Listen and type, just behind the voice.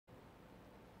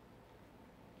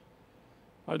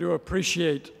I do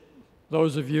appreciate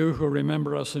those of you who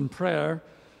remember us in prayer,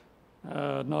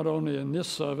 not only in this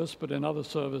service, but in other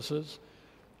services,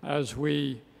 as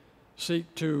we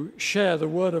seek to share the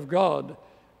Word of God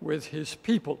with His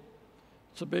people.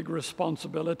 It's a big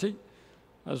responsibility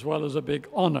as well as a big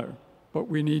honor, but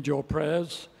we need your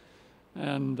prayers,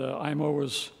 and I'm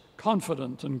always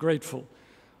confident and grateful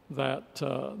that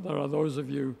there are those of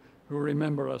you who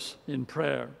remember us in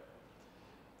prayer.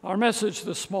 Our message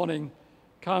this morning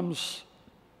comes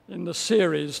in the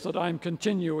series that I'm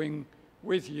continuing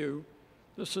with you.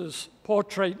 This is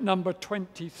portrait number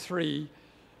 23.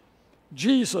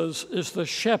 Jesus is the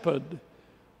shepherd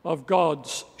of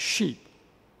God's sheep.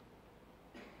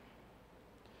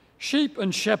 Sheep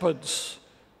and shepherds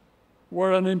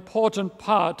were an important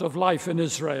part of life in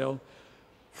Israel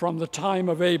from the time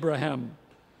of Abraham,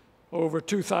 over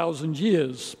 2,000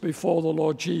 years before the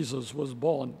Lord Jesus was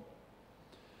born.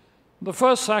 The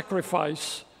first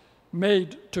sacrifice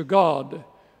made to God,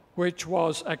 which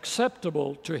was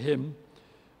acceptable to Him,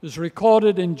 is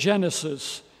recorded in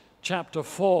Genesis chapter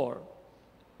 4,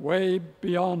 way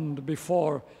beyond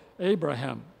before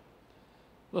Abraham.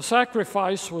 The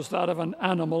sacrifice was that of an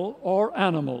animal or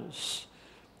animals,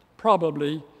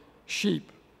 probably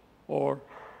sheep or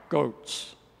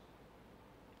goats.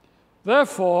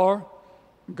 Therefore,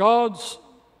 God's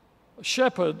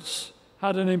shepherds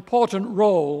had an important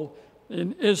role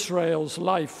in Israel's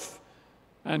life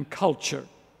and culture.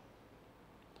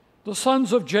 The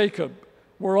sons of Jacob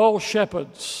were all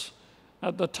shepherds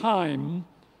at the time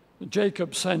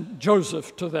Jacob sent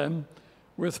Joseph to them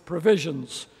with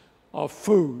provisions of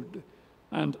food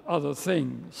and other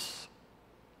things.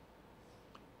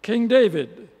 King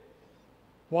David,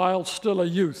 while still a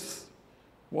youth,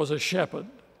 was a shepherd.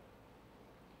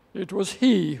 It was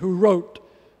he who wrote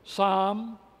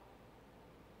Psalm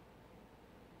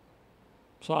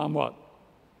what?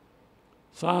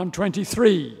 Psalm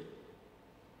 23,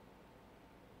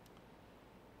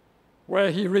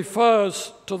 where he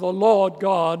refers to the Lord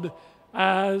God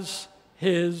as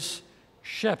his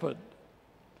shepherd.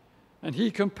 And he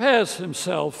compares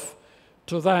himself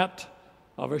to that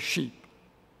of a sheep.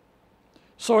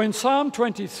 So in Psalm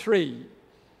 23,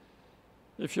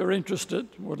 if you're interested,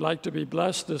 would like to be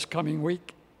blessed this coming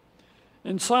week,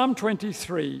 in Psalm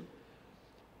 23,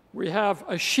 we have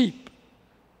a sheep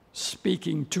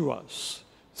speaking to us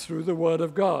through the Word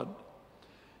of God.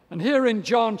 And here in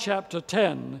John chapter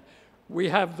 10, we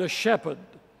have the shepherd,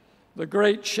 the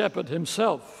great shepherd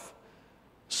himself,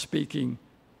 speaking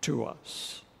to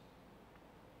us.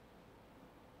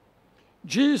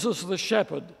 Jesus the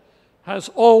shepherd has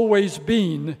always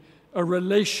been a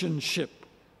relationship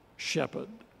shepherd.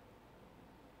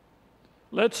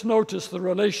 Let's notice the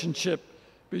relationship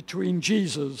between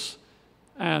Jesus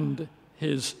and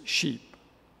his sheep.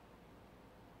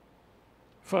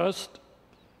 First,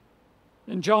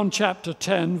 in John chapter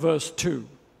 10, verse 2,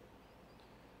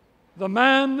 the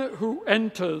man who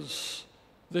enters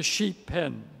the sheep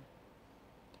pen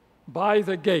by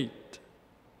the gate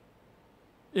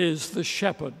is the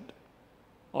shepherd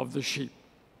of the sheep.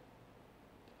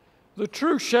 The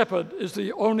true shepherd is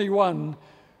the only one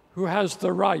who has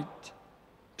the right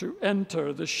to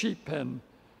enter the sheep pen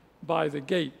by the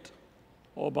gate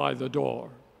or by the door.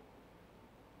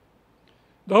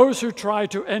 Those who try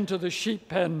to enter the sheep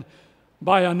pen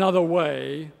by another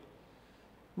way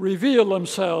reveal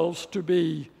themselves to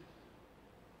be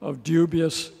of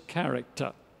dubious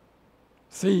character,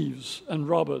 thieves and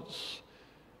robbers,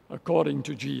 according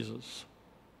to Jesus.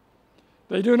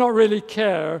 They do not really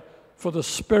care for the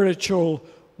spiritual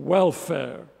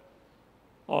welfare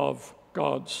of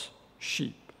God's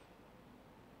sheep.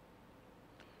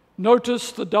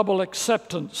 Notice the double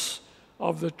acceptance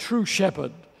of the true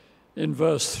shepherd in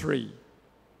verse 3.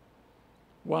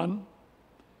 1,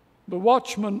 the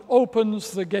watchman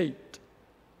opens the gate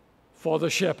for the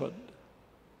shepherd.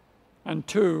 And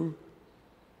 2,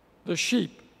 the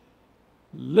sheep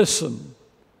listen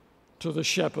to the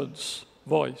shepherd's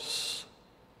voice.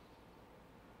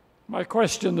 My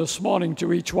question this morning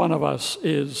to each one of us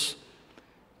is,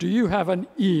 do you have an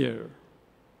ear?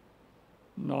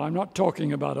 No, I'm not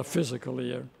talking about a physical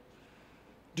ear.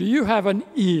 Do you have an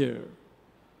ear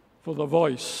for the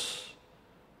voice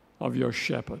of your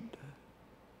shepherd?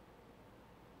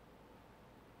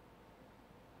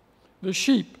 The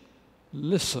sheep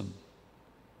listen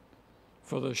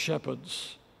for the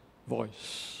shepherd's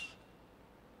voice.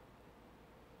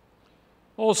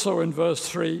 Also in verse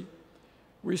 3,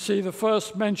 we see the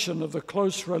first mention of the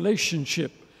close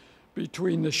relationship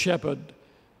between the shepherd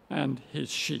and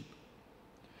his sheep.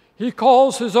 He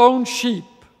calls his own sheep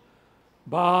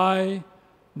by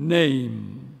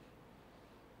name.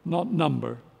 not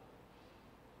number,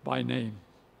 by name.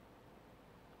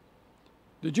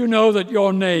 Did you know that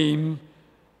your name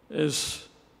is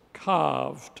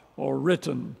carved or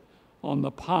written on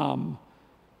the palm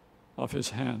of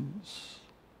his hands?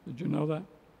 Did you know that?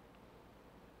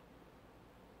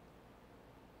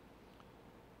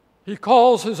 He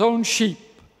calls his own sheep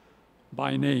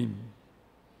by name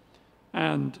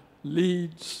and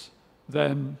leads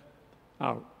them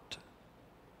out.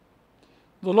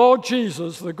 The Lord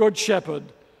Jesus, the Good Shepherd,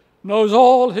 knows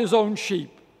all his own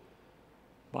sheep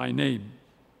by name.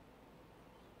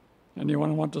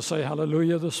 Anyone want to say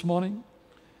hallelujah this morning?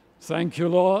 Thank you,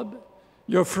 Lord.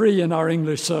 You're free in our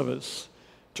English service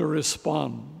to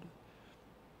respond.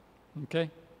 Okay?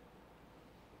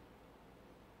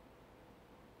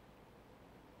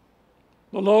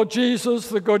 The Lord Jesus,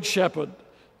 the Good Shepherd,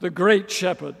 the Great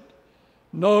Shepherd,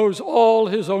 knows all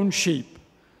his own sheep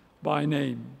by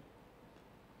name.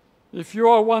 If you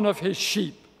are one of his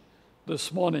sheep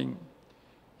this morning,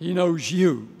 he knows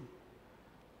you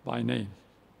by name.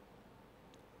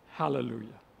 Hallelujah.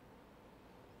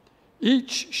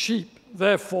 Each sheep,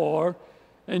 therefore,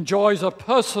 enjoys a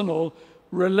personal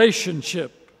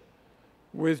relationship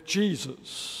with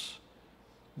Jesus,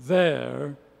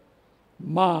 their,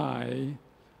 my,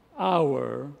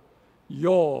 our,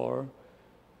 your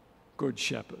Good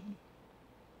Shepherd.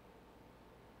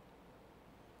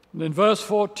 And in verse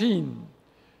 14,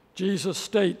 Jesus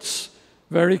states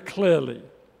very clearly,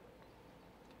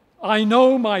 I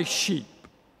know my sheep,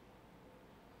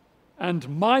 and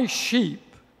my sheep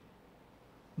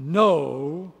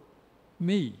know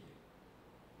me.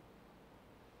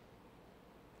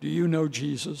 Do you know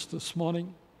Jesus this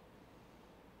morning?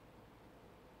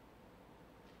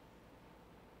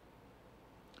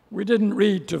 We didn't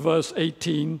read to verse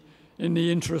 18 in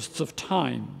the interests of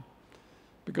time,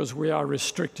 because we are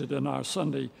restricted in our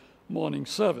Sunday morning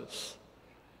service.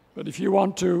 But if you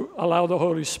want to allow the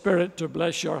Holy Spirit to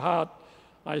bless your heart,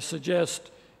 I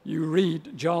suggest you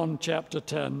read John chapter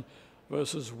 10,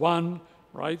 verses 1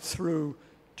 right through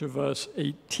to verse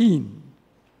 18,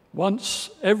 once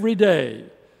every day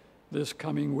this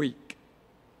coming week.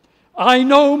 I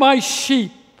know my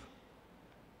sheep,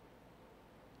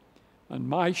 and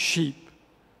my sheep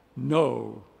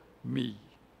know me.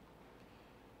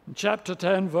 In chapter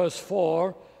 10, verse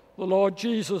 4, the Lord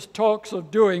Jesus talks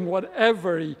of doing what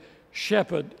every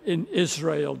shepherd in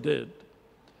Israel did.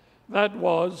 That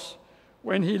was,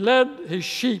 when he led his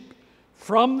sheep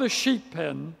from the sheep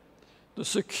pen, the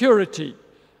security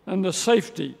and the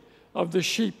safety of the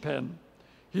sheep pen,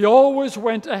 he always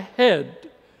went ahead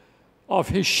of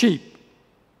his sheep.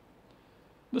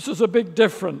 This is a big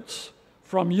difference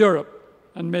from Europe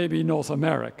and maybe North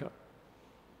America.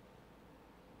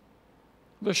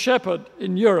 The shepherd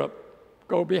in Europe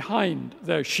go behind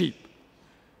their sheep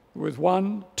with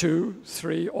 1, 2,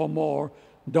 3, or more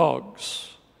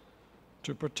dogs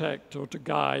to protect or to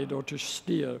guide or to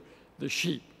steer the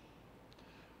sheep.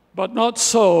 But not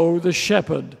so the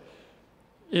shepherd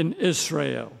in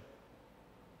Israel.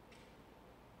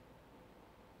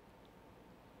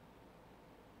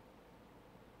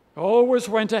 Always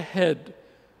went ahead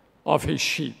of his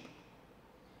sheep.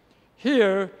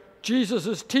 Here, Jesus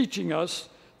is teaching us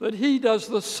that he does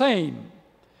the same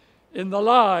in the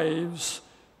lives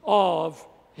of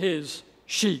his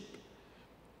sheep.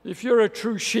 If you're a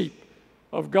true sheep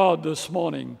of God this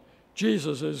morning,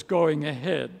 Jesus is going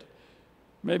ahead,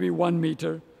 maybe 1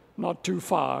 meter, not too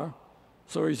far,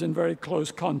 so he's in very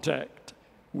close contact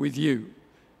with you,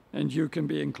 and you can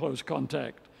be in close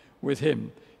contact with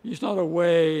him. He's not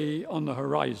away on the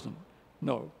horizon,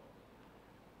 no,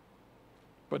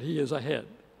 but he is ahead.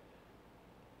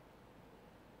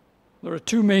 There are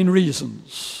two main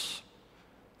reasons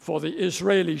for the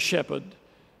Israeli shepherd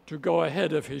to go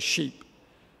ahead of his sheep,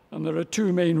 and there are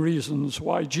two main reasons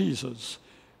why Jesus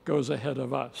goes ahead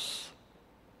of us.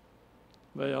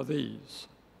 They are these.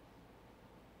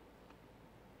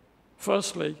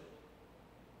 Firstly,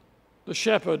 the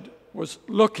shepherd was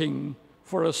looking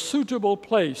for a suitable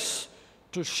place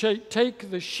to take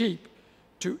the sheep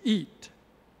to eat,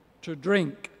 to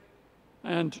drink,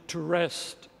 and to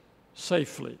rest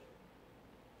safely.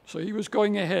 So he was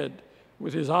going ahead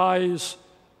with his eyes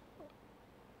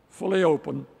fully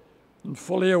open and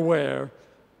fully aware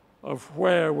of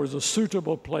where was a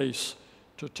suitable place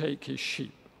to take his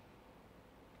sheep.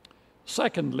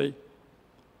 Secondly,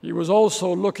 he was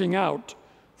also looking out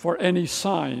for any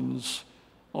signs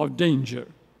of danger.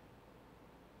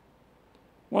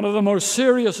 One of the most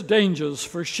serious dangers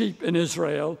for sheep in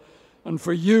Israel and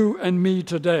for you and me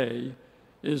today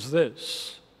is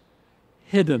this: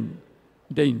 hidden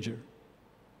danger.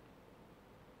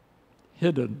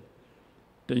 hidden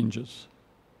dangers.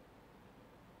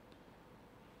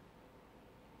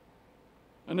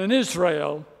 And in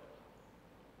Israel,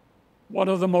 one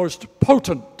of the most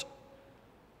potent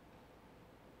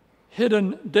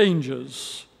hidden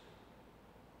dangers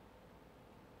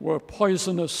were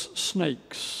poisonous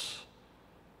snakes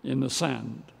in the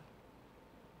sand.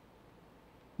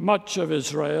 Much of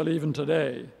Israel, even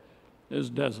today,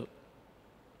 is desert.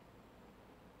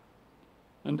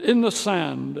 And in the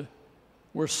sand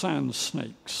were sand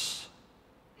snakes.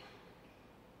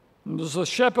 And as the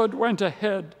shepherd went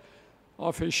ahead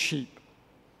of his sheep,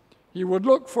 he would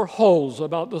look for holes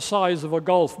about the size of a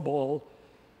golf ball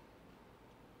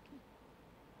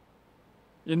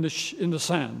in the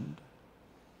sand.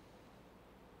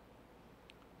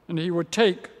 And he would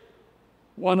take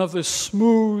one of the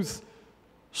smooth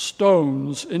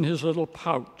stones in his little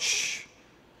pouch.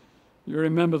 You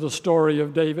remember the story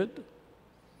of David?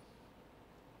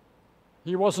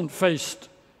 He wasn't faced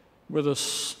with a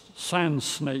sand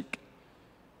snake.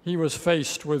 He was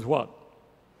faced with what?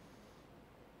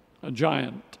 A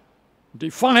giant,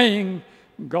 defying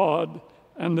God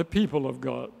and the people of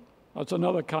God. That's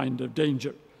another kind of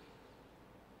danger.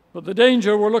 But the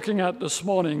danger we're looking at this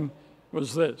morning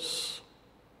was this.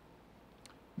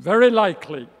 Very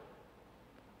likely,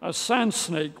 a sand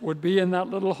snake would be in that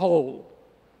little hole.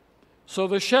 So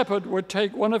the shepherd would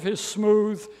take one of his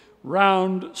smooth,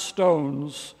 round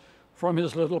stones from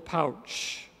his little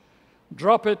pouch,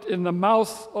 drop it in the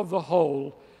mouth of the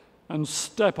hole, and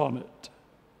step on it,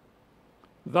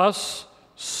 thus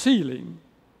sealing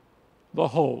the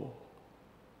hole.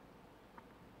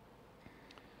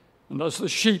 And as the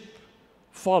sheep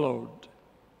followed,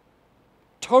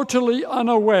 totally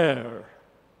unaware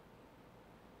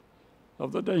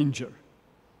of the danger,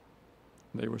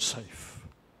 they were safe.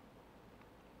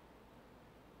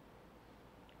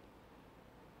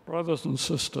 Brothers and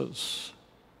sisters,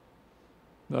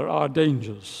 there are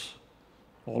dangers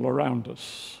all around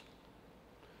us,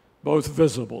 both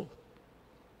visible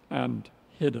and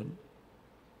hidden.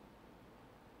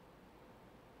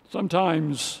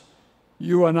 Sometimes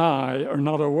you and I are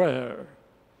not aware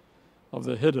of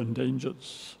the hidden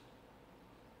dangers,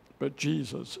 but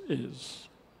Jesus is.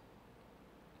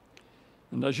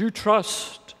 And as you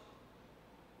trust,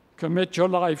 commit your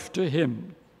life to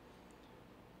Him,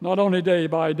 not only day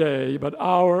by day, but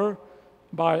hour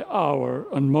by hour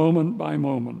and moment by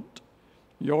moment,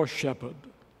 your shepherd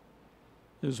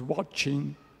is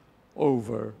watching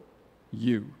over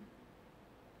you,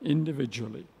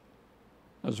 individually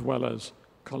as well as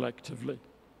collectively.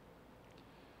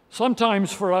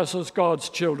 Sometimes for us as God's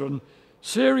children,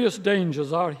 serious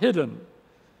dangers are hidden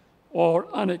or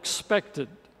unexpected.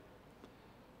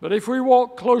 But if we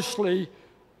walk closely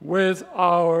with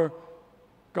our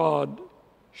God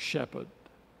shepherd,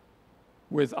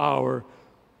 with our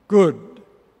good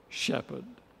shepherd,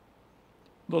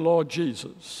 the Lord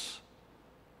Jesus,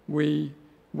 we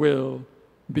will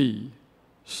be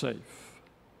safe.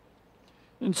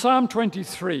 In Psalm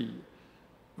 23,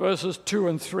 verses 2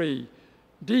 and 3,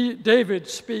 David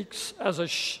speaks as a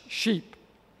sheep,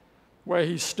 where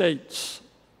he states,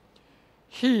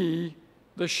 "He,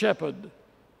 the shepherd,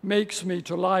 makes me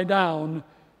to lie down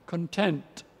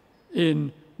content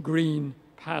in green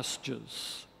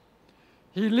pastures.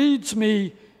 He leads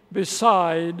me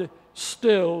beside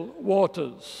still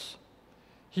waters.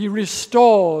 He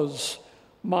restores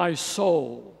my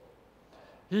soul.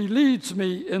 He leads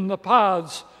me in the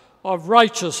paths of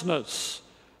righteousness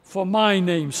for my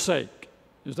name's sake."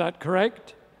 Is that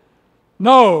correct?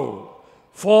 No,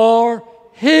 for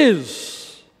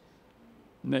His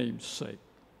name's sake.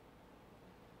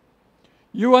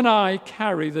 You and I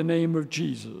carry the name of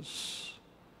Jesus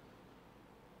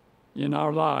in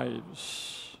our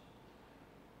lives,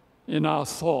 in our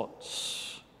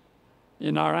thoughts,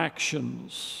 in our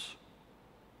actions,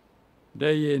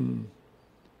 day in,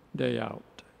 day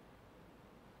out.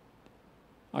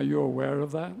 Are you aware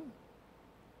of that?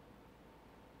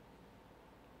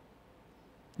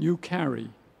 You carry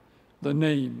the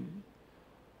name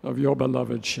of your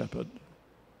beloved shepherd.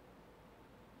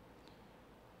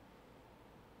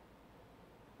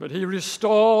 But He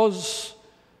restores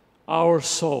our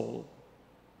soul.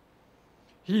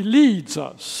 He leads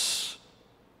us.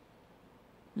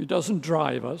 He doesn't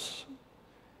drive us.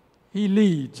 He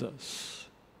leads us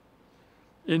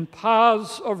in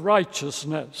paths of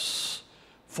righteousness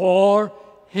for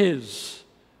His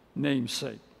name's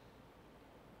sake.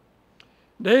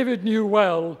 David knew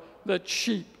well that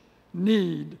sheep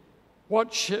need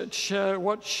what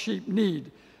sheep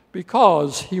need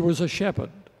because he was a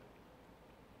shepherd.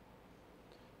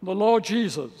 The Lord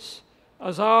Jesus,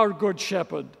 as our good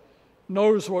shepherd,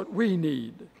 knows what we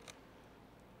need.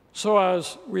 So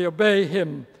as we obey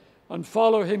him and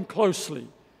follow him closely,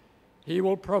 he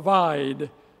will provide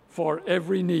for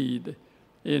every need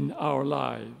in our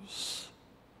lives.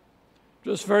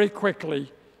 Just very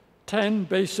quickly, 10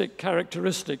 basic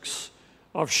characteristics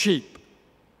of sheep.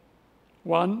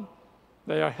 1,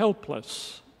 they are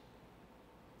helpless.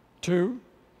 2,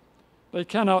 they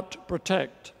cannot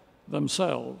protect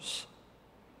themselves.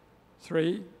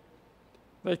 3,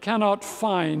 they cannot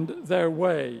find their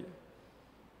way.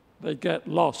 They get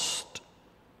lost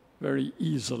very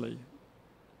easily.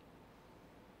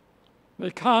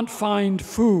 They can't find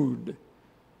food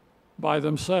by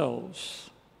themselves.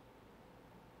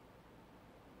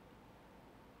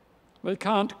 They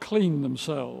can't clean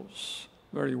themselves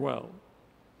very well.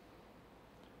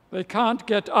 They can't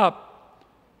get up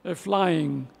if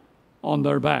lying on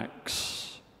their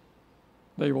backs.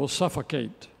 They will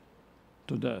suffocate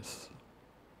to death.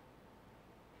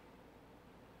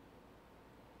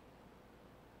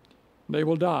 They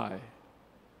will die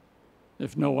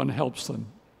if no one helps them.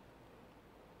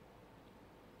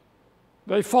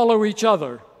 They follow each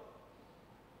other,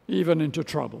 even into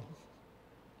trouble.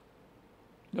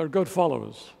 They're good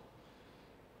followers,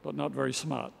 but not very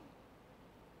smart.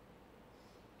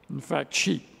 In fact,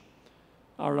 sheep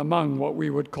are among what we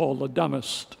would call the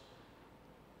dumbest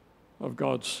of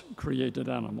God's created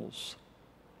animals.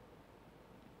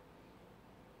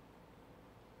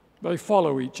 They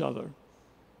follow each other,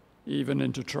 even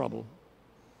into trouble.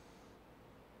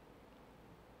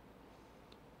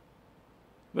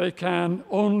 They can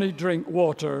only drink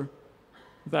water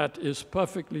that is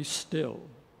perfectly still.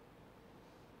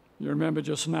 You remember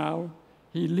just now,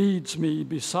 he leads me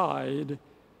beside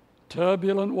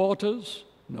turbulent waters?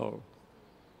 No.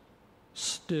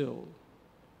 Still,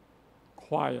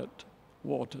 quiet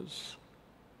waters.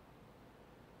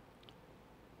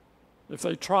 If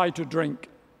they try to drink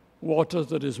water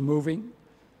that is moving,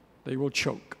 they will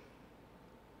choke.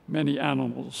 Many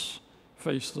animals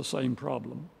face the same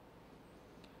problem.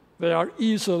 They are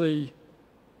easily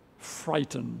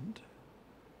frightened.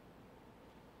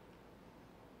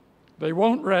 They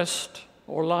won't rest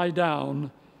or lie down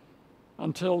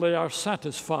until they are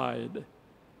satisfied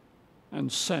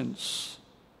and sense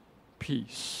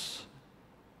peace.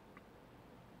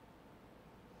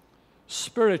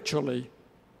 Spiritually,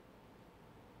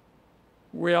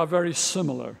 we are very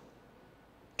similar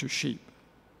to sheep.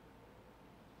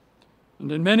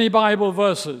 And in many Bible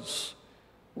verses,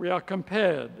 we are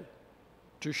compared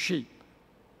to sheep.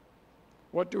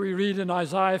 What do we read in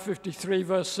Isaiah 53,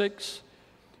 verse 6?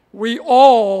 We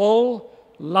all,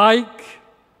 like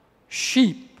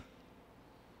sheep,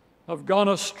 have gone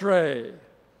astray.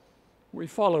 We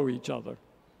follow each other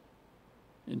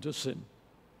into sin,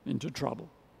 into trouble.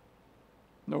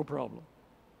 No problem.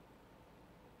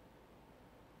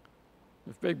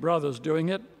 If big brother's doing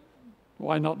it,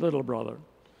 why not little brother?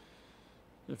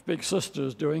 If big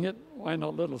sister's doing it, why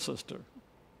not little sister?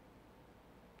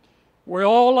 We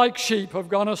all, like sheep, have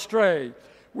gone astray.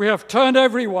 We have turned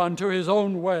everyone to his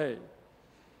own way.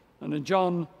 And in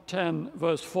John 10,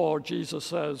 verse 4, Jesus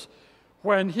says,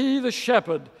 when he, the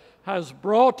shepherd, has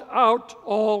brought out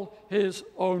all his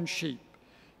own sheep,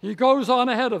 he goes on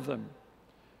ahead of them,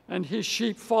 and his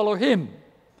sheep follow him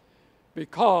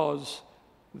because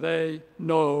they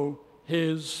know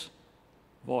his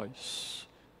voice.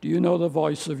 Do you know the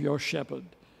voice of your shepherd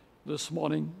this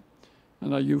morning?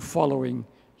 And are you following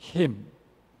him?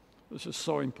 This is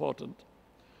so important.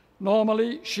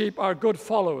 Normally, sheep are good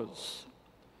followers,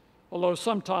 although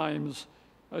sometimes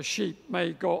a sheep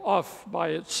may go off by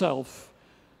itself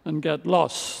and get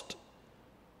lost,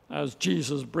 as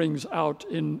Jesus brings out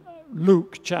in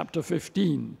Luke chapter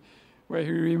 15, where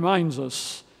he reminds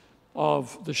us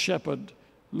of the shepherd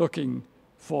looking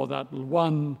for that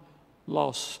one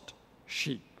lost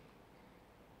sheep.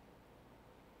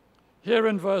 Here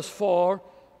in verse 4,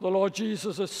 the Lord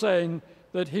Jesus is saying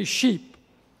that his sheep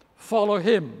follow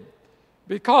him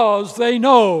because they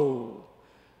know,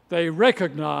 they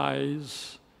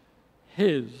recognize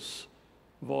his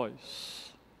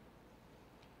voice.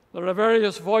 There are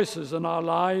various voices in our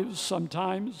lives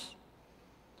sometimes,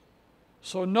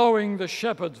 so knowing the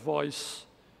shepherd's voice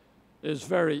is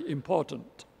very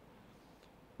important,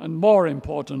 and more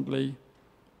importantly,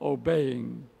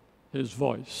 obeying his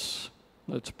voice.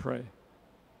 Let's pray.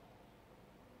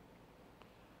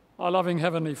 Our loving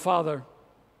Heavenly Father,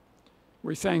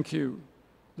 we thank you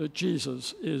that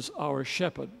Jesus is our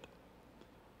shepherd.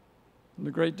 And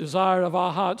the great desire of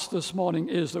our hearts this morning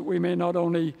is that we may not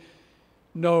only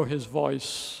know his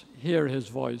voice, hear his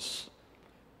voice,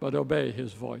 but obey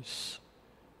his voice.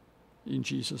 In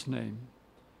Jesus' name,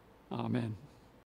 Amen.